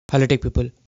Hello tech people.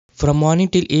 From morning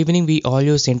till evening we all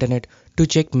use internet to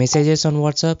check messages on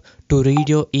WhatsApp, to read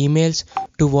your emails,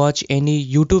 to watch any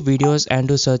YouTube videos and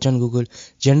to search on Google.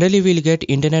 Generally we'll get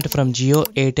internet from Jio,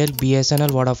 Airtel,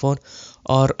 BSNL, Vodafone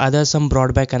or other some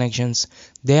broadband connections.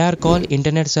 They are called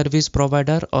internet service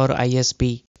provider or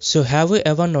ISP. So have you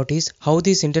ever noticed how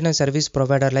these internet service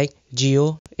provider like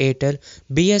Jio, Airtel,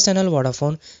 BSNL,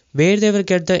 Vodafone, where they will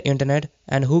get the internet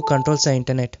and who controls the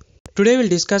internet? Today we'll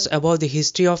discuss about the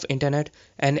history of internet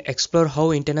and explore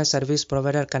how internet service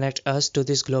provider connect us to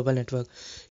this global network.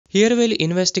 Here we'll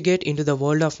investigate into the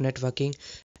world of networking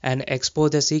and explore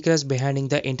the secrets behind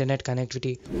the internet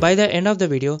connectivity. By the end of the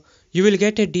video, you will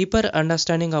get a deeper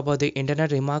understanding about the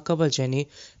internet remarkable journey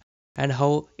and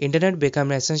how internet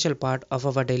become an essential part of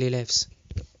our daily lives.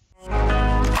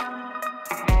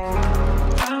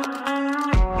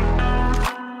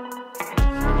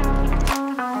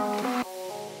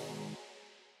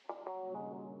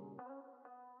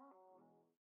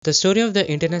 The story of the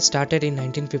internet started in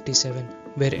 1957,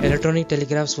 where electronic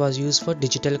telegraphs was used for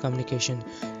digital communication.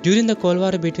 During the Cold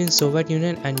War between Soviet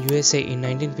Union and USA in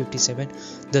 1957,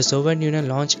 the Soviet Union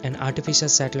launched an artificial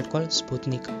satellite called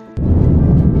Sputnik.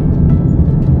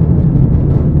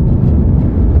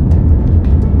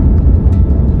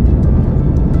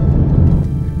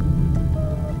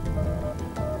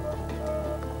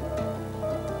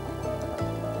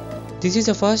 This is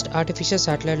the first artificial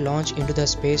satellite launched into the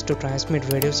space to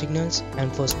transmit radio signals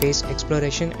and for space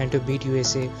exploration and to beat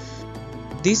USA.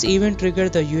 This event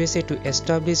triggered the USA to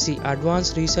establish the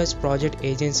Advanced Research Project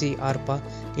Agency ARPA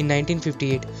in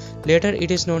 1958. Later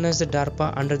it is known as the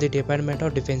DARPA under the Department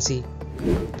of Defense.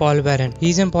 Paul Barron.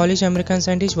 He is a Polish-American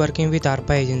scientist working with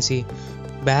ARPA agency.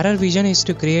 Barron's vision is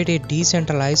to create a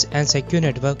decentralized and secure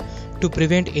network to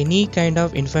prevent any kind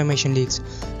of information leaks.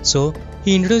 So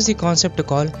he introduced the concept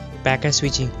called packet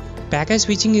switching. Packet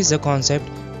switching is the concept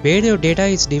where your data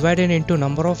is divided into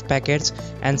number of packets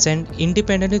and sent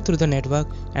independently through the network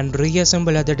and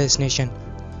reassembled at the destination.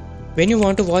 When you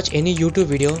want to watch any YouTube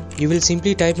video, you will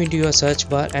simply type into your search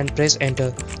bar and press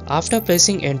enter. After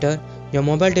pressing enter, your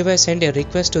mobile device sends a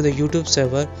request to the YouTube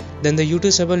server, then the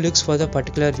YouTube server looks for the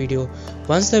particular video.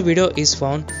 Once the video is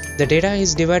found, the data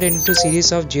is divided into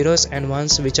series of zeros and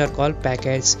ones which are called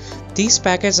packets. These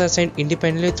packets are sent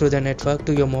independently through the network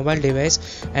to your mobile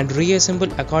device and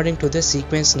reassembled according to the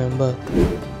sequence number.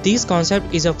 This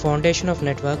concept is a foundation of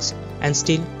networks, and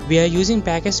still we are using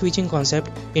packet switching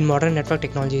concept in modern network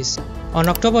technologies. On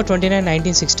October 29,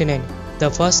 1969, the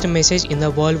first message in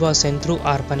the world was sent through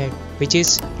ARPANET, which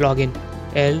is login,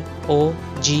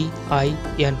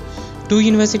 LOGIN. Two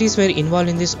universities were involved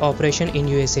in this operation in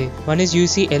USA. One is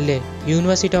UCLA,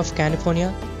 University of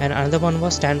California, and another one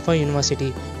was Stanford University,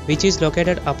 which is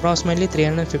located approximately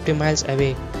 350 miles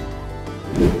away.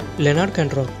 Leonard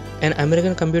Control, an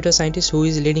American computer scientist who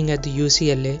is leading at the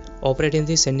UCLA, operating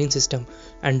the sending system,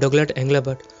 and Douglas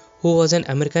Engelbart, who was an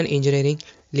American engineering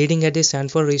leading at the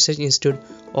Stanford Research Institute,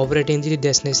 operating the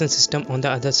destination system on the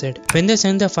other side. When they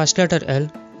send the first letter L,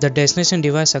 the destination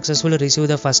device successfully receives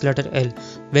the first letter L.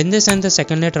 When they send the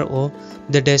second letter O,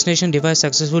 the destination device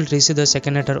successfully receives the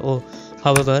second letter O.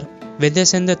 However, when they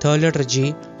send the third letter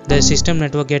G, the system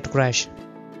network gets crashed.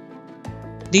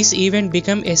 This event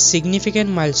became a significant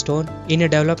milestone in the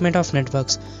development of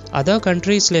networks. Other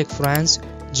countries like France,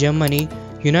 Germany,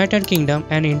 United Kingdom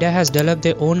and India has developed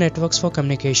their own networks for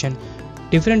communication.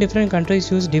 Different countries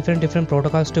use different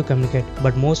protocols to communicate,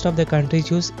 but most of the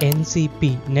countries use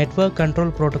NCP, Network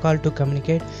Control Protocol, to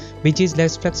communicate, which is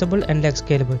less flexible and less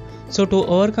scalable. So to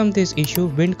overcome this issue,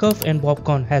 Windkorf and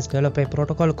Bobcon has developed a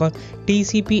protocol called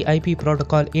TCP/IP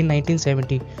protocol in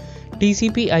 1970.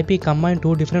 TCP/IP combined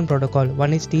two different protocols.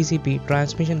 One is TCP,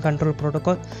 Transmission Control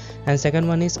Protocol, and second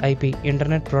one is IP,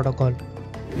 Internet Protocol.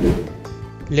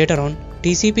 Later on,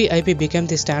 TCP/IP became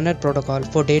the standard protocol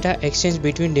for data exchange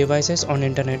between devices on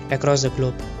internet across the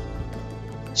globe.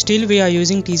 Still we are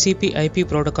using TCP/IP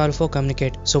protocol for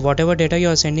communicate, so whatever data you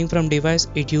are sending from device,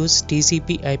 it uses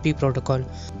TCP/IP protocol.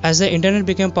 As the internet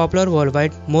became popular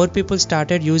worldwide, more people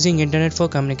started using internet for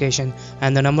communication,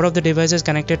 and the number of the devices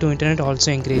connected to internet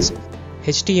also increased.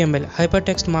 HTML,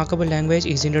 Hypertext Markup Language,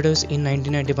 is introduced in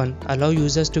 1991, allow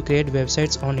users to create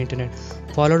websites on internet,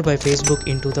 followed by Facebook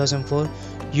in 2004,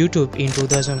 YouTube in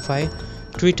 2005,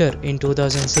 Twitter in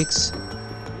 2006,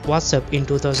 WhatsApp in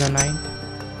 2009,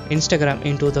 Instagram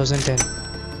in 2010.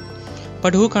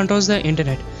 But who controls the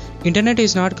internet? Internet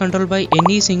is not controlled by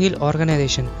any single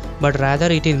organization, but rather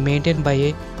it is maintained by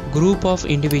a group of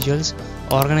individuals,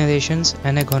 organizations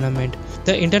and a government.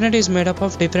 The internet is made up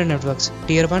of different networks: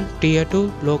 Tier 1, Tier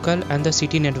 2, local and the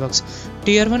city networks.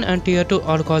 Tier 1 and Tier 2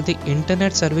 are called the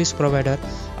internet service provider,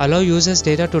 allow users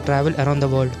data to travel around the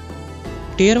world.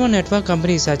 Tier 1 network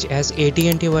companies such as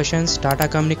AT&T versions, Tata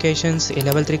Communications,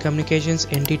 Level 3 Communications,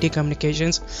 NTT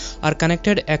Communications are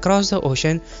connected across the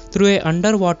ocean through a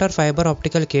underwater fiber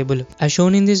optical cable. As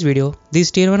shown in this video,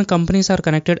 these Tier 1 companies are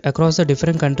connected across the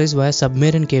different countries via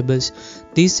submarine cables.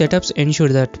 These setups ensure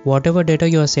that whatever data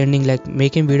you are sending, like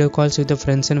making video calls with the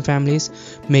friends and families,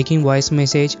 making voice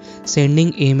message,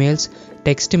 sending emails,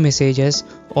 text messages,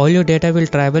 all your data will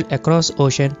travel across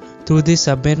ocean through these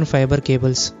submarine fiber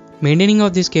cables. Maintaining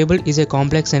of this cable is a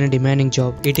complex and a demanding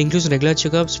job. It includes regular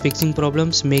checkups, fixing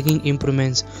problems, making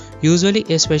improvements. Usually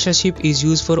a special ship is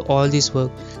used for all this work.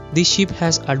 This ship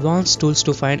has advanced tools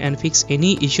to find and fix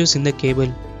any issues in the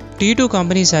cable. Tier 2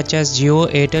 companies such as Jio,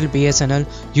 Airtel, BSNL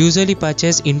usually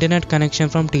purchase internet connection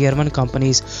from Tier 1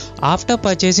 companies. After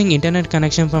purchasing internet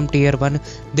connection from Tier 1,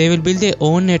 they will build their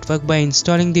own network by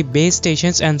installing the base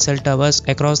stations and cell towers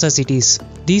across the cities.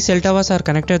 These cell towers are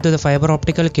connected to the fiber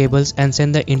optical cables and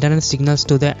send the internet signals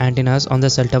to the antennas on the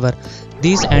cell tower.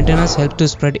 These antennas help to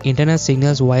spread internet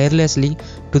signals wirelessly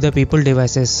to the people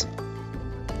devices.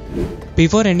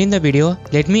 Before ending the video,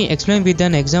 let me explain with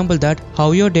an example that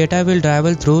how your data will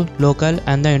travel through local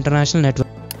and the international network.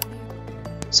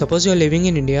 Suppose you are living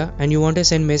in India and you want to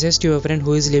send message to your friend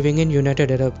who is living in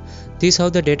United Arab. This is how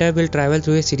the data will travel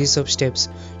through a series of steps.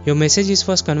 Your message is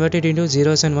first converted into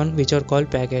zeros and ones, which are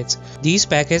called packets. These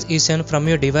packets is sent from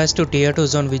your device to Tier 2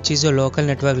 zone, which is your local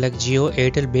network like Jio,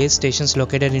 Airtel base stations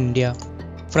located in India.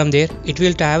 From there, it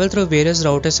will travel through various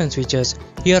routers and switches.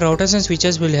 Here routers and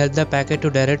switches will help the packet to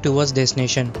direct towards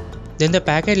destination. Then the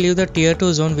packet leave the Tier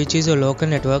 2 zone, which is your local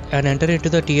network, and enter into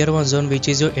the Tier 1 zone, which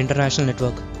is your international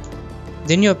network.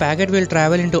 Then your packet will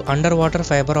travel into underwater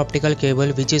fiber optical cable,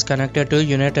 which is connected to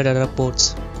United Arab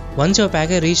ports. Once your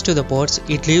packet reaches to the ports,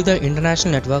 it leaves the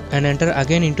international network and enter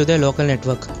again into the local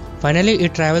network. Finally,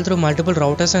 it travels through multiple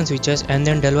routers and switches and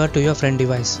then delivered to your friend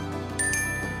device.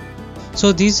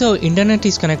 So this is how internet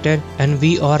is connected, and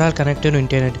we are all connected to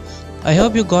internet. I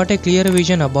hope you got a clear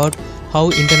vision about how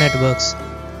internet works.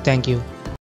 Thank you.